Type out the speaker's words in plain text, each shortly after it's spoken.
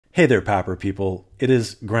Hey there, Papper people. It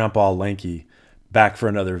is Grandpa Lanky back for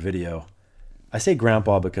another video. I say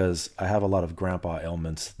grandpa because I have a lot of grandpa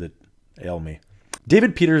ailments that ail me.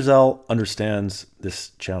 David Peterzel understands this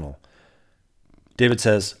channel. David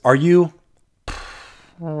says, are you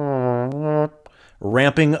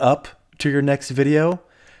ramping up to your next video?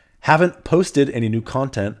 Haven't posted any new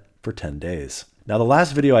content for 10 days. Now, the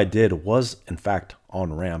last video I did was, in fact,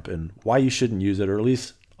 on ramp and why you shouldn't use it, or at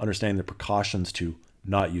least understanding the precautions to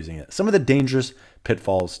not using it. Some of the dangerous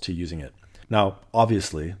pitfalls to using it. Now,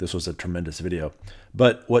 obviously, this was a tremendous video,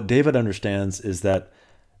 but what David understands is that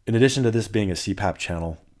in addition to this being a CPAP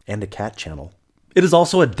channel and a cat channel, it is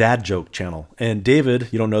also a dad joke channel. And David,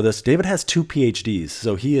 you don't know this, David has 2 PhDs,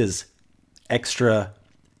 so he is extra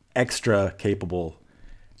capable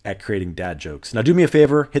at creating dad jokes. Now, do me a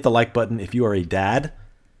favor, hit the like button if you are a dad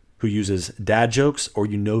who uses dad jokes, or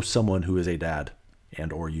you know someone who is a dad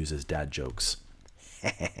and or uses dad jokes.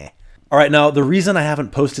 All right, now the reason I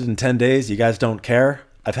haven't posted in 10 days, you guys don't care.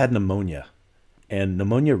 I've had pneumonia, and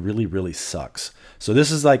pneumonia really sucks. So this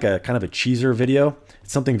is like a kind of a cheeser video.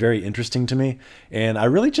 It's something very interesting to me, and I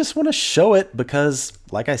really just want to show it because,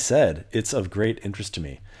 like I said, it's of great interest to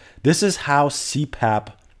me. This is how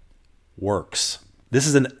CPAP works. This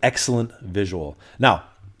is an excellent visual. Now,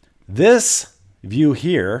 this view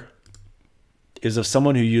here is of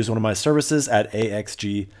someone who used one of my services at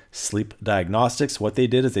AXG Sleep Diagnostics. What they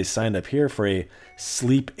did is they signed up here for a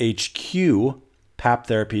SleepHQ PAP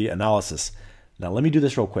therapy analysis. Now, let me do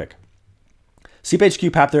this real quick.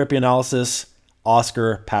 SleepHQ PAP therapy analysis,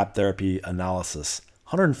 Oscar PAP therapy analysis.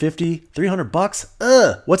 150, 300 bucks?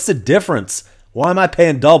 What's the difference? Why am I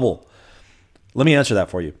paying double? Let me answer that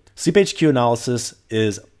for you. SleepHQ analysis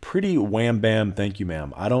is pretty wham bam, thank you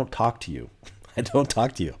ma'am. I don't talk to you. I don't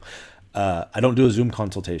talk to you. I don't do a Zoom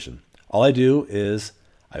consultation. All I do is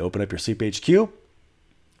I open up your SleepHQ,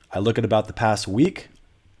 I look at about the past week,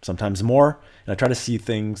 sometimes more, and I try to see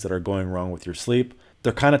things that are going wrong with your sleep.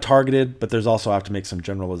 They're kind of targeted, but there's also I have to make some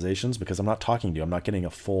generalizations because I'm not talking to you. I'm not getting a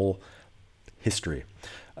full history.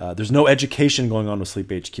 There's no education going on with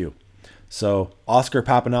SleepHQ. So Oscar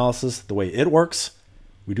PAP analysis, the way it works,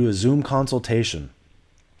 we do a Zoom consultation.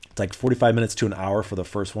 It's like 45 minutes to an hour for the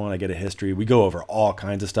first one. I get a history. We go over all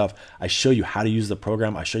kinds of stuff. I show you how to use the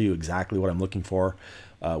program. I show you exactly what I'm looking for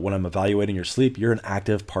when I'm evaluating your sleep. You're an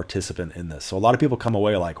active participant in this. So a lot of people come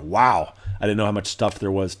away like, wow, I didn't know how much stuff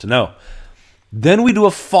there was to know. Then we do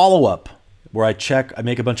a follow-up where I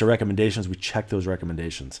make a bunch of recommendations. We check those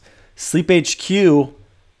recommendations. SleepHQ,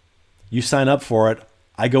 you sign up for it.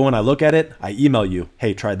 I go in, I look at it. I email you,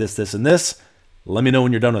 hey, try this, this, and this. Let me know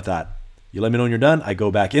when you're done with that. You let me know when you're done. I go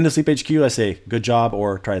back into SleepHQ. I say, good job,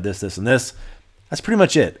 or try this, this, and this. That's pretty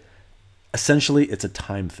much it. Essentially, it's a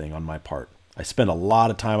time thing on my part. I spend a lot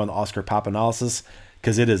of time on the Oscar PAP analysis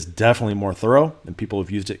because it is definitely more thorough, and people who've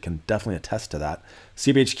used it can definitely attest to that.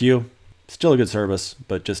 SleepHQ, still a good service,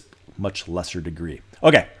 but just much lesser degree.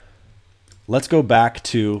 Okay, let's go back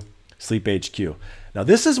to SleepHQ. Now,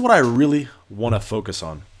 this is what I really want to focus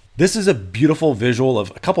on. This is a beautiful visual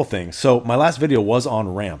of a couple things. So my last video was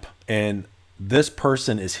on ramp, and this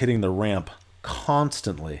person is hitting the ramp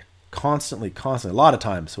constantly, a lot of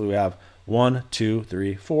times. So we have 1, 2,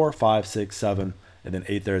 3, 4, 5, 6, 7, and then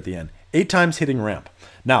 8 there at the end. 8 times hitting ramp.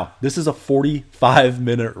 Now, this is a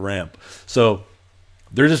 45-minute ramp. So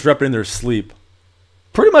they're just repping their sleep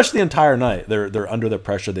pretty much the entire night. They're under the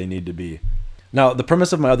pressure they need to be. Now, the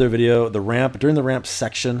premise of my other video, the ramp, during the ramp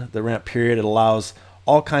section, the ramp period, it allows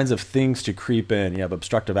all kinds of things to creep in. You have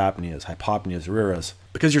obstructive apneas, hypopneas, reras,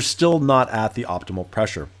 because you're still not at the optimal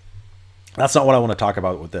pressure. That's not what I want to talk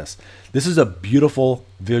about with this. This is a beautiful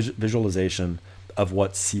visualization of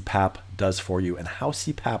what CPAP does for you and how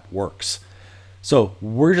CPAP works. So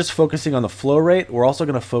we're just focusing on the flow rate. We're also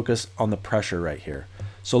going to focus on the pressure right here.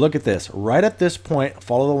 So look at this. Right at this point,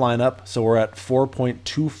 follow the lineup. So we're at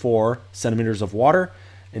 4.24 centimeters of water.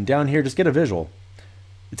 And down here, just get a visual.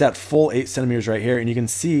 It's at full 8 centimeters right here. And you can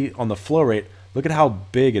see on the flow rate, look at how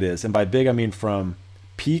big it is. And by big, I mean from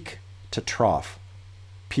peak to trough.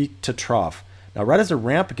 Peak to trough. Now, right as the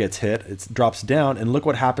ramp gets hit, it drops down. And look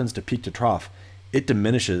what happens to peak to trough. It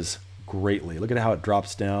diminishes greatly. Look at how it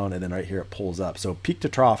drops down. And then right here, it pulls up. So peak to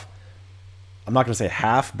trough, I'm not going to say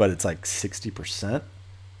half, but it's like 60%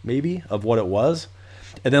 maybe of what it was.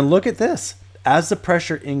 And then look at this. As the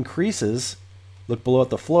pressure increases, look below at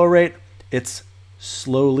the flow rate, it's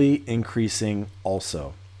slowly increasing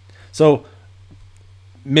also. So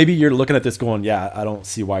maybe you're looking at this going, yeah, I don't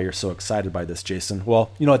see why you're so excited by this, Jason. Well,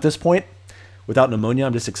 you know, at this point, without pneumonia,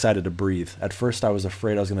 I'm just excited to breathe. At first, I was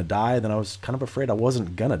afraid I was going to die. Then I was kind of afraid I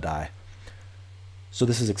wasn't going to die. So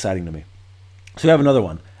this is exciting to me. So we have another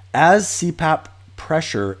one. As CPAP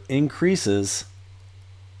pressure increases,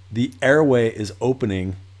 the airway is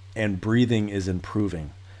opening and breathing is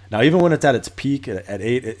improving. Now, even when it's at its peak at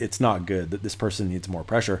 8, it's not good. This person needs more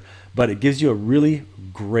pressure, but it gives you a really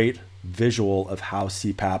great visual of how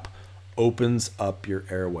CPAP opens up your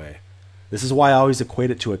airway. This is why I always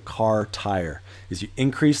equate it to a car tire. Is you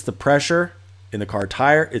increase the pressure in the car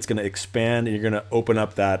tire, it's going to expand and you're going to open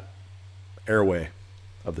up that airway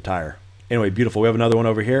of the tire. Anyway, beautiful. We have another one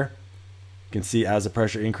over here. You can see as the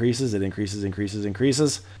pressure increases, it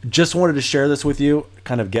increases. Just wanted to share this with you,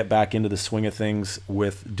 kind of get back into the swing of things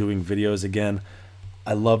with doing videos again.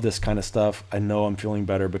 I love this kind of stuff. I know I'm feeling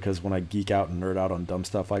better because when I geek out and nerd out on dumb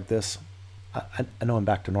stuff like this, I know I'm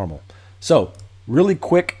back to normal. So really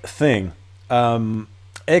quick thing,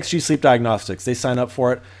 AXG Sleep Diagnostics, they sign up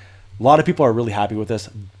for it. A lot of people are really happy with this.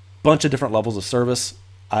 Bunch of different levels of service.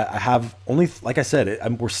 I have only, like I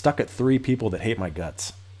said, we're stuck at 3 people that hate my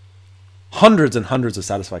guts. Hundreds and hundreds of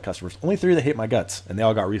satisfied customers. Only 3 that hate my guts, and they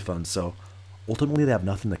all got refunds. So ultimately, they have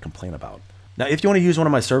nothing to complain about. Now, if you want to use one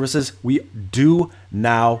of my services, we do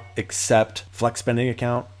now accept flex spending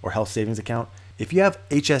account or health savings account. If you have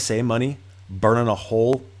HSA money burning a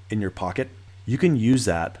hole in your pocket, you can use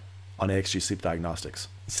that on AXG Sleep Diagnostics.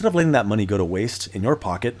 Instead of letting that money go to waste in your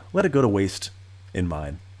pocket, let it go to waste in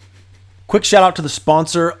mine. Quick shout out to the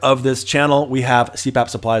sponsor of this channel. We have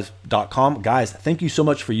CPAPsupplies.com. Guys, thank you so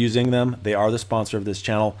much for using them. They are the sponsor of this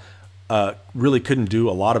channel. Really couldn't do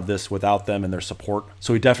a lot of this without them and their support.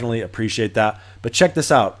 So we definitely appreciate that. But check this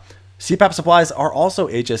out. CPAP supplies are also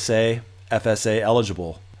HSA, FSA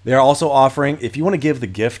eligible. They are also offering, if you want to give the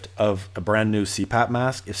gift of a brand new CPAP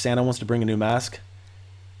mask, if Santa wants to bring a new mask,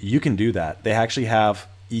 you can do that. They actually have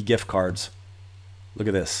e-gift cards. Look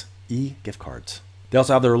at this, e-gift cards. They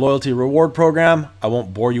also have their loyalty reward program. I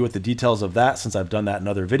won't bore you with the details of that since I've done that in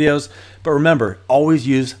other videos. But remember, always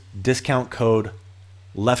use discount code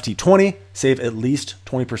LEFTY20. Save at least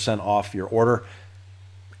 20% off your order.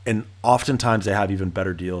 And oftentimes they have even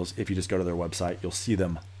better deals. If you just go to their website, you'll see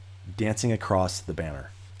them dancing across the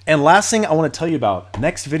banner. And last thing I want to tell you about,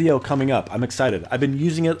 next video coming up. I'm excited. I've been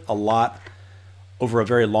using it a lot over a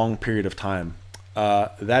very long period of time.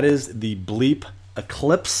 That is the Bleep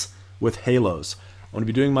Eclipse with halos. I'm going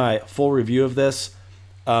to be doing my full review of this.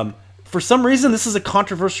 For some reason, this is a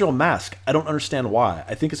controversial mask. I don't understand why.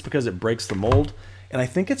 I think it's because it breaks the mold, and I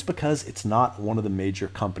think it's because it's not one of the major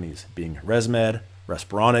companies, being ResMed,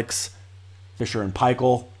 Respironics, Fisher &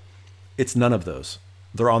 Paykel. It's none of those.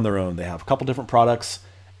 They're on their own. They have a couple different products,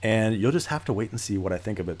 and you'll just have to wait and see what I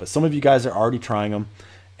think of it. But some of you guys are already trying them,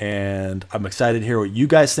 and I'm excited to hear what you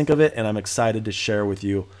guys think of it, and I'm excited to share with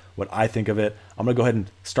you what I think of it. I'm going to go ahead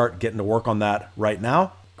and start getting to work on that right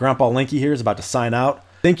now. Grandpa Linky here is about to sign out.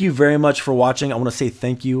 Thank you very much for watching. I want to say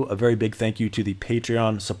thank you, a very big thank you to the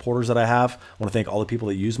Patreon supporters that I have. I want to thank all the people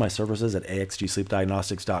that use my services at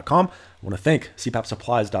axgsleepdiagnostics.com. I want to thank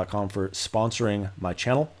CPAPsupplies.com for sponsoring my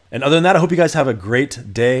channel. And other than that, I hope you guys have a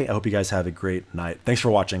great day. I hope you guys have a great night. Thanks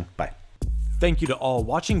for watching. Bye. Thank you to all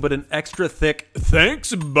watching, but an extra thick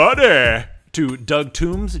thanks, buddy, to Doug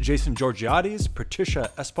Toombs, Jason Georgiades,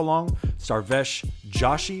 Patricia Espelong, Sarvesh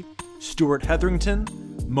Joshi, Stuart Hetherington,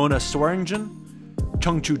 Mona Swearingen,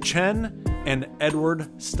 Chung-Chu Chen, and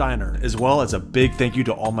Edward Steiner, as well as a big thank you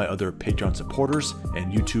to all my other Patreon supporters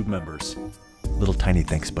and YouTube members. Little tiny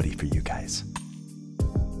thanks, buddy, for you guys.